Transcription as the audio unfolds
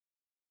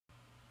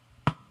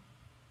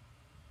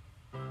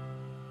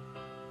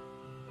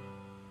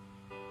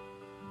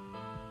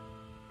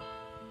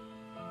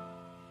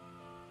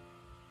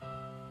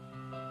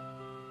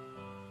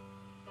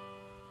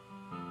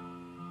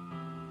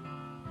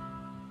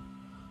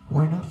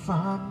When I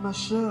find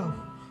myself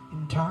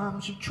in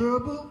times of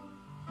trouble,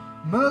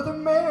 Mother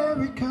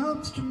Mary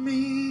comes to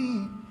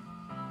me,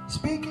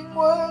 speaking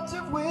words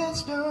of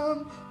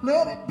wisdom,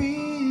 let it be.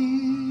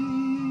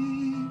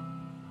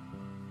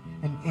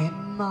 And in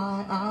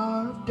my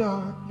hour of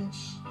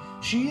darkness,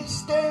 she is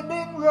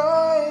standing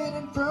right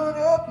in front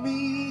of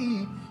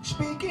me,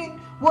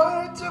 speaking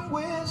words of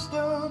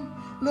wisdom,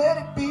 let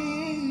it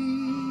be.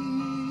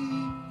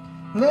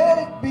 Let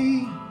it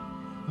be,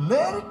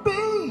 let it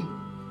be,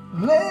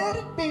 let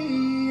it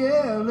be,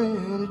 yeah,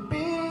 let it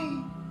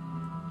be.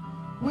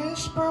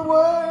 Whisper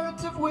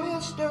words of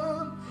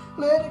wisdom,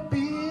 let it be.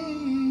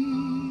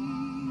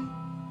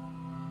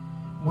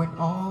 When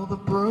all the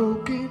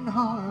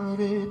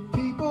broken-hearted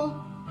people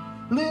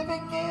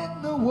living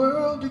in the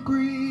world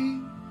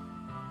agree,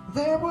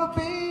 there will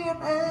be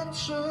an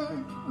answer,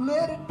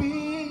 let it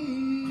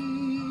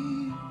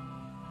be.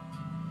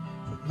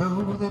 For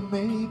though they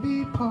may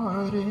be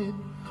parted,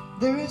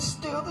 there is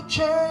still the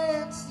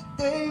chance that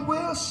they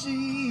will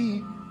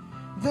see.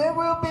 There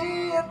will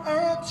be an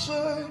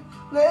answer,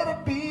 let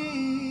it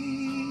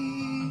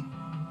be.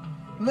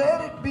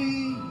 Let it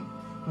be,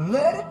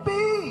 let it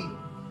be,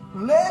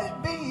 let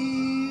it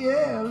be,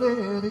 yeah,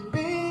 let it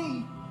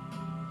be.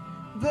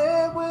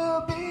 There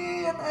will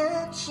be an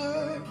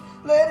answer,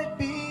 let it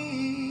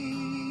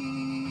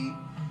be.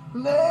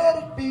 Let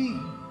it be,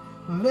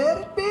 let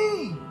it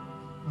be,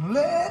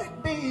 let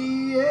it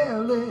be, yeah,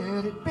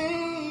 let it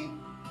be.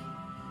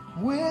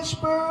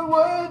 Whisper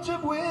words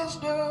of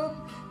wisdom,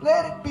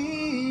 let it be.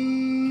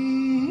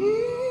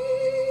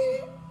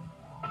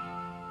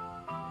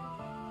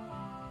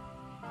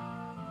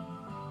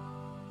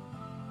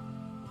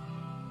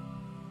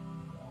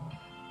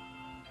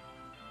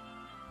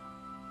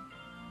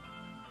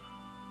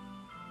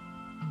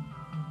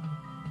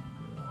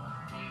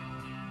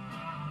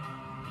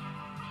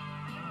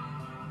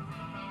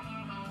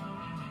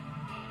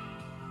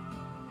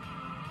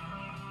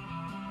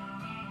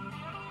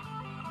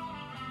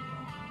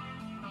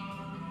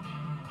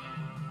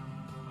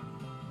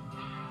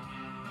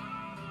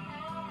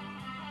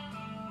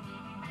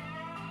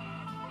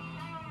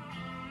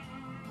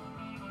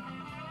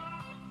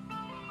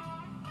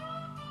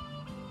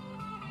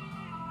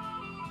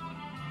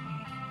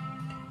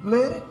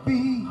 Let it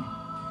be,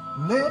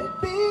 let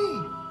it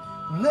be,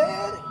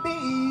 let it be,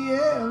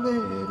 yeah,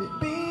 let it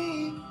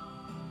be.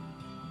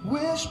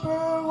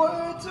 Whisper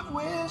words of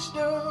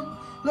wisdom,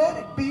 let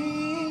it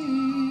be.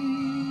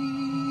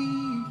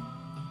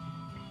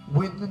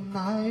 When the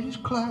night is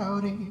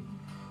cloudy,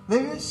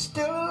 there is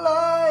still a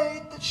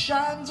light that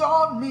shines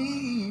on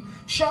me.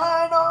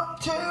 Shine on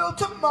till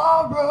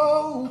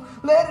tomorrow,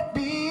 let it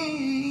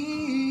be.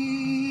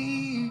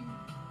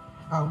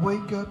 I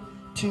wake up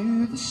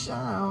to the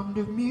sound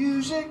of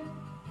music.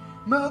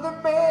 Mother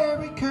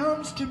Mary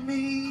comes to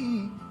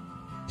me,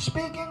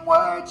 speaking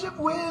words of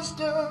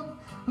wisdom,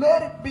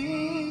 let it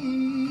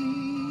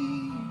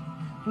be.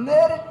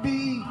 Let it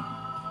be,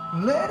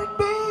 let it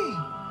be,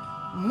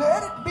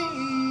 let it be,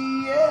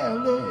 yeah,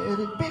 let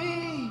it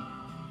be.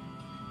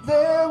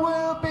 There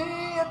will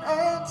be an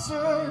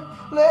answer,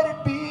 let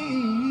it be.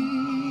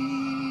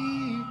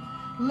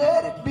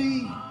 Let it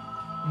be,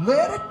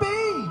 let it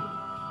be,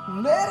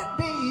 let it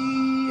be,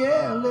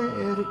 yeah,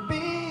 let it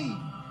be.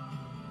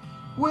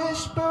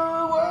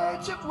 Whisper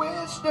words of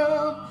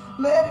wisdom,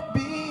 let it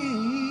be.